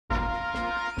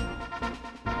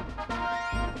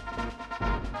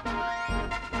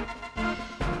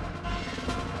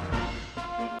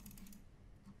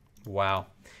Wow.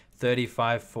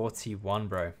 3541,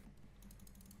 bro.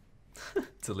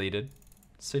 Deleted.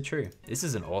 So true. This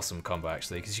is an awesome combo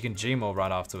actually, because you can Gmaul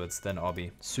right afterwards, then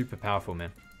obby. Super powerful,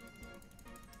 man.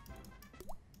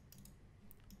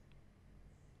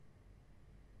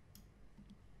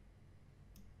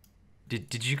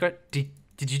 Did you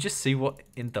just see what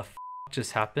in the f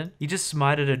just happened? He just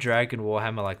smited a dragon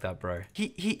warhammer like that, bro.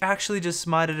 He actually just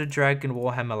smited a dragon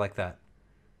warhammer like that.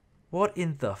 What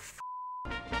in the f?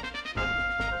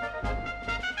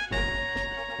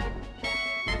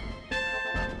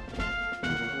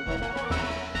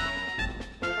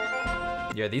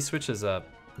 Yeah, these switches are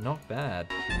not bad.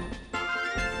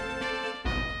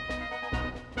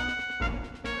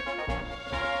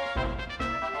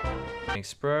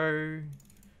 Thanks, bro.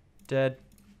 Dead.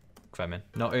 Okay, man.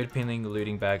 Not opening the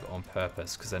looting bag on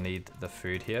purpose because I need the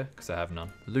food here because I have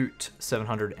none. Loot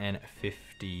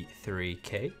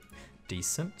 753k.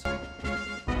 Decent.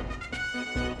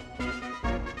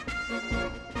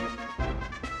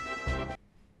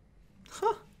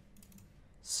 Huh.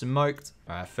 Smoked.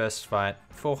 Alright, first fight.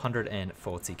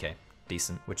 440k.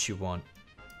 Decent. What you want?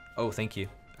 Oh, thank you.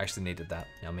 Actually needed that.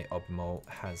 Now my Obmol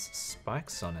has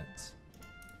spikes on it.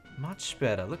 Much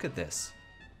better. Look at this.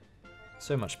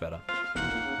 So much better.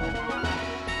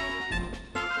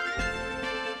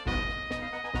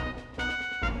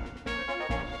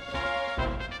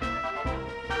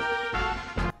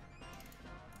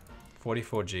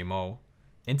 $44 Gmol.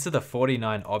 Into the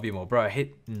 49 Obimol. Bro, I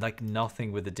hit like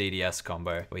nothing with the DDS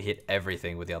combo. We hit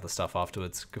everything with the other stuff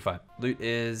afterwards. Good fight. Loot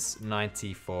is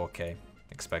 94k.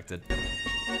 Expected.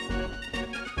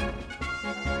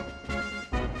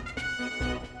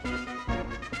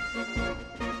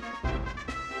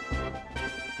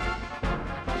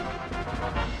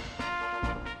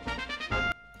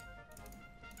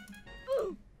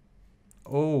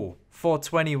 Oh,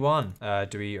 421.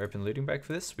 Do we open looting bag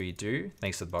for this? We do.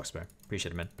 Thanks for the box, bro.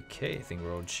 Appreciate it, man. Okay, I think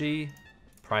we're all G.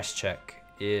 Price check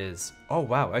is... Oh,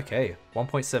 wow, okay.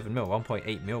 1.7 mil,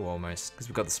 1.8 mil almost. Because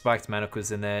we've got the spiked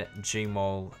manacles in there,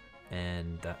 Gmol,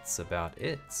 and that's about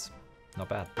it. Not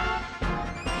bad.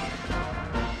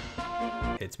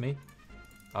 Hits me.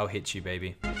 I'll hit you,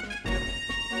 baby.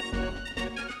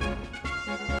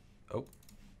 Oh.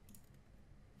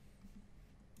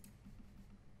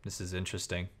 This is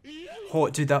interesting. Oh,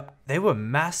 dude, they were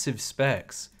massive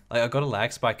specs. Like, I got a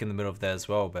lag spike in the middle of there as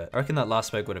well, but I reckon that last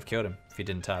spec would have killed him if he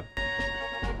didn't tab.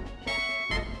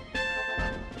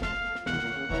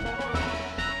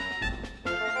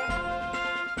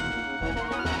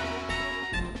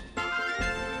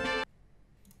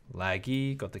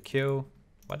 Laggy, got the kill.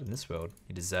 What in this world?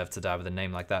 You deserve to die with a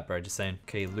name like that, bro, just saying.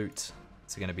 Okay, loot.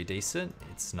 Is it gonna be decent?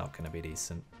 It's not gonna be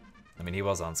decent. I mean, he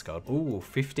was unskulled. Ooh,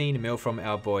 15 mil from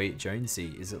our boy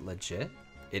Jonesy. Is it legit?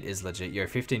 It is legit. Yo,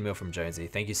 15 mil from Jonesy.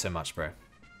 Thank you so much, bro.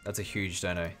 That's a huge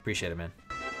dono. Appreciate it, man.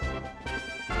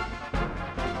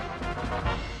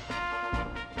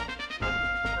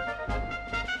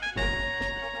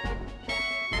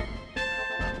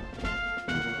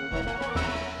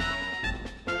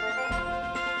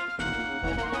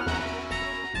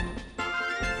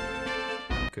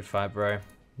 Good fight, bro.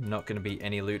 Not going to be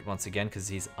any loot once again because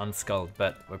he's unskulled,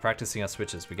 but we're practicing our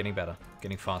switches. We're getting better,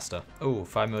 getting faster. Oh,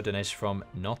 5 mil donation from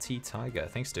Naughty Tiger.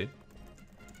 Thanks, dude.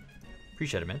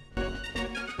 Appreciate it, man.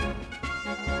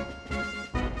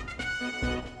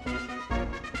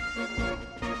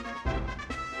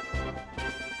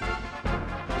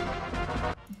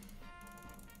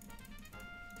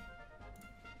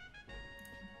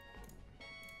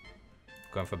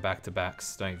 Going for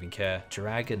back-to-backs, don't even care.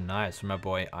 Dragon Knives from my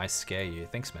boy I Scare You.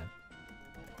 Thanks, man.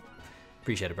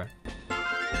 Appreciate it, bro.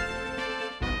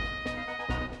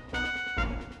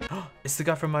 It's the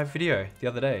guy from my video the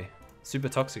other day. Super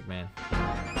toxic, man.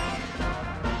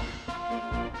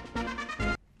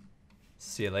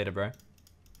 See you later, bro.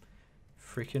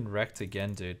 Freaking wrecked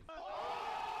again, dude.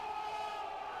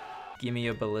 Give me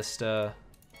your ballista.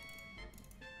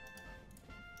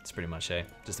 It's pretty much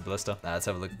just a ballista. Let's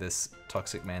have a look at this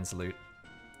toxic man's loot.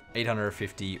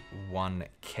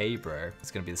 851k, bro.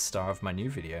 It's gonna be the star of my new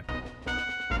video.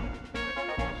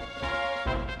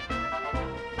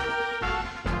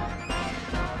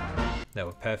 They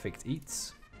were perfect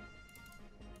eats.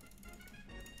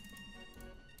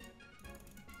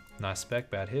 Nice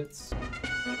spec, bad hits.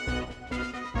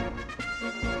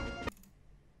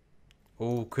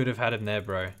 Oh, could have had him there,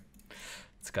 bro.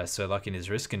 This guy's so lucky in his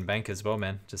risk and bank as well,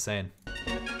 man. Just saying.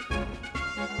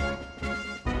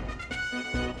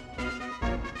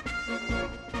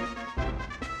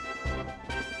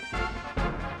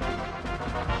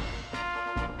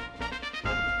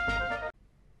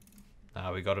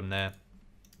 We got him there.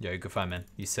 Yo, good fight, man.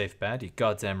 You safe bad? You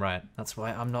goddamn right. That's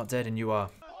why I'm not dead and you are.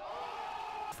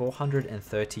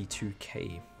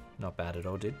 432k. Not bad at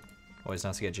all, dude. Always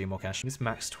nice to get G more cash. This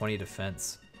max 20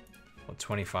 defense. Or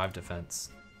 25 defense.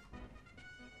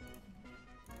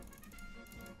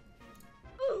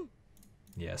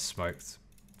 Yeah, smoked.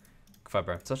 Good fight,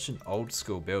 bro. Such an old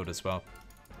school build as well.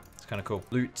 It's kind of cool.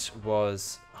 Loot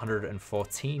was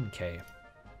 114k.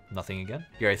 Nothing again.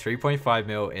 Yo, 3.5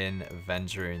 mil in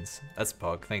Venge runes. That's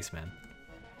pog. Thanks, man.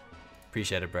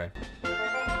 Appreciate it, bro.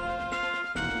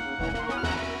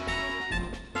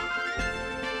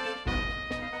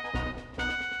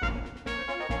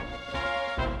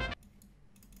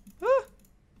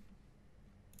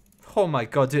 Oh my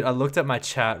god, dude, I looked at my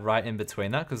chat right in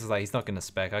between that because it's like, he's not gonna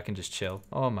spec, I can just chill.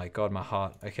 Oh my god, my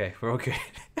heart. Okay, we're all good.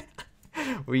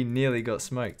 We nearly got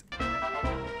smoked.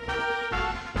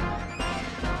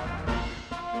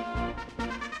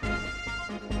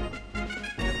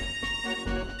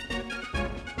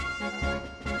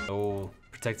 Oh,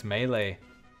 protect melee.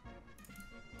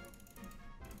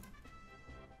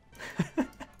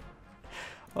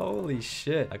 Holy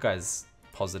shit. That guy's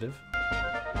positive.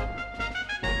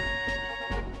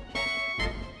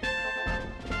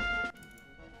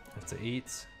 Have to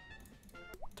eat.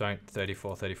 Don't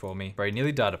 34 me. Bro, he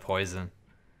nearly died of poison.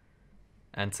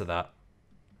 And to that.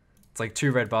 It's like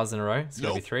 2 red bars in a row. It's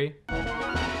gonna be 3.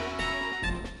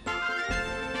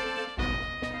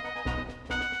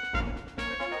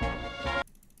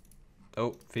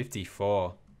 Oh,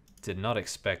 54. Did not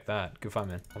expect that. Good fight,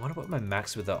 man. I wonder what my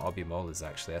max with the obby mole is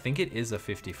actually. I think it is a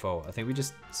 54. I think we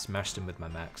just smashed him with my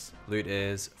max. Loot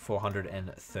is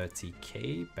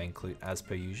 430k. Bank loot as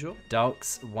per usual.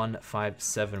 Dalks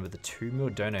 157 with the 2 mil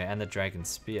dono and the dragon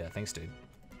spear. Thanks, dude.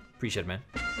 Appreciate it, man.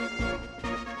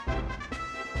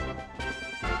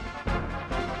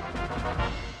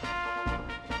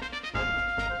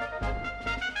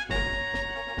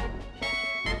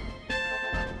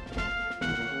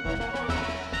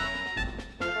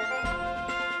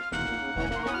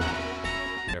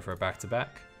 For a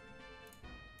back-to-back.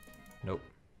 Nope.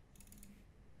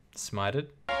 Smited.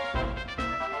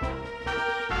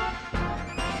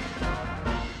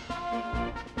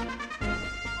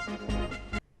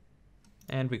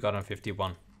 And we got on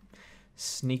 51.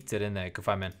 Sneaked it in there. Good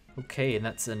fight, man. Okay, and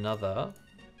that's another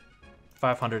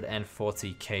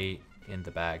 540k in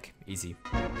the bag. Easy.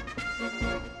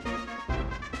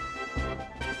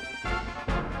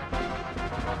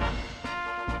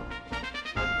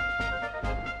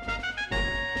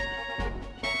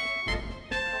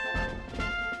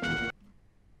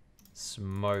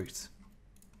 Smoked.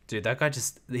 Dude, that guy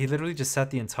he literally just sat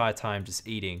the entire time just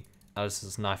eating. I was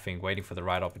just knifing, waiting for the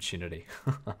right opportunity.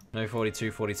 No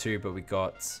 42, but we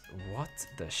got, what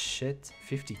the shit?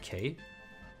 50k?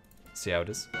 See how it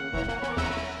is.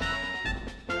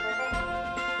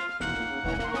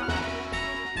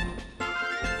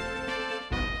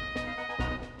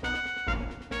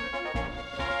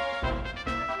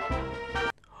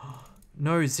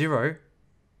 No, 0.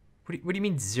 What do you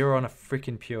mean 0 on a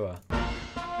freaking pure?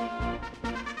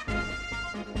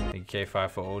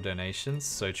 K5 for all donations.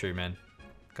 So true, man.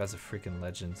 Guy's a freaking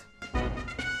legend.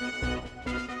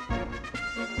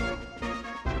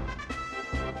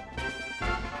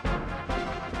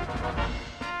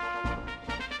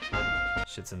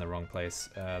 Shit's in the wrong place.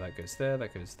 That goes there,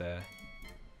 that goes there.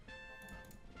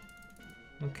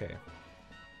 Okay.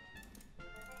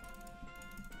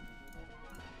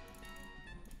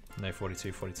 No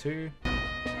 42.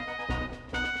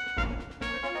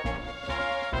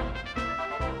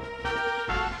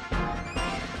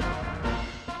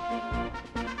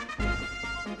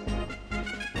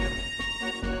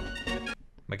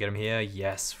 I get him here?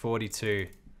 Yes, 42.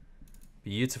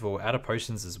 Beautiful. Out of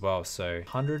potions as well, so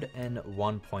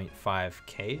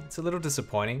 101.5k. It's a little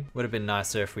disappointing. Would have been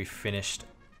nicer if we finished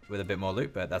with a bit more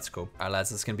loot, but that's cool. Alright lads,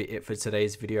 that's gonna be it for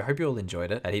today's video. Hope you all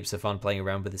enjoyed it. I had heaps of fun playing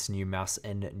around with this new mouse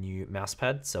and new mouse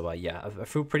pad. So yeah, I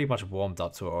feel pretty much warmed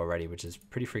up to it already, which is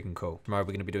pretty freaking cool. Tomorrow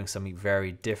we're gonna be doing something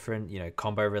very different, you know,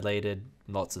 combo related,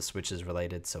 lots of switches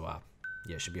related. So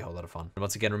yeah, it should be a whole lot of fun. And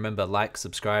once again, remember, like,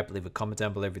 subscribe, leave a comment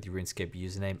down below with your RuneScape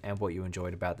username and what you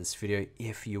enjoyed about this video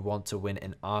if you want to win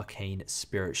an Arcane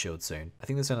Spirit Shield soon. I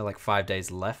think there's only like 5 days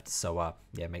left, so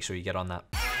yeah, make sure you get on that.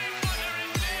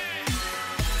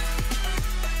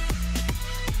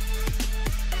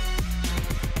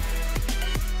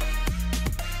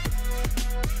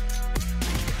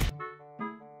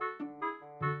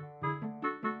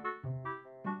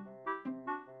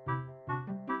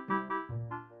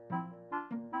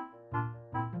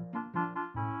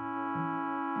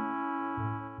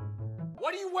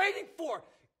 What are you waiting for?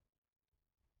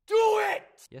 Do it!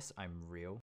 Yes, I'm real.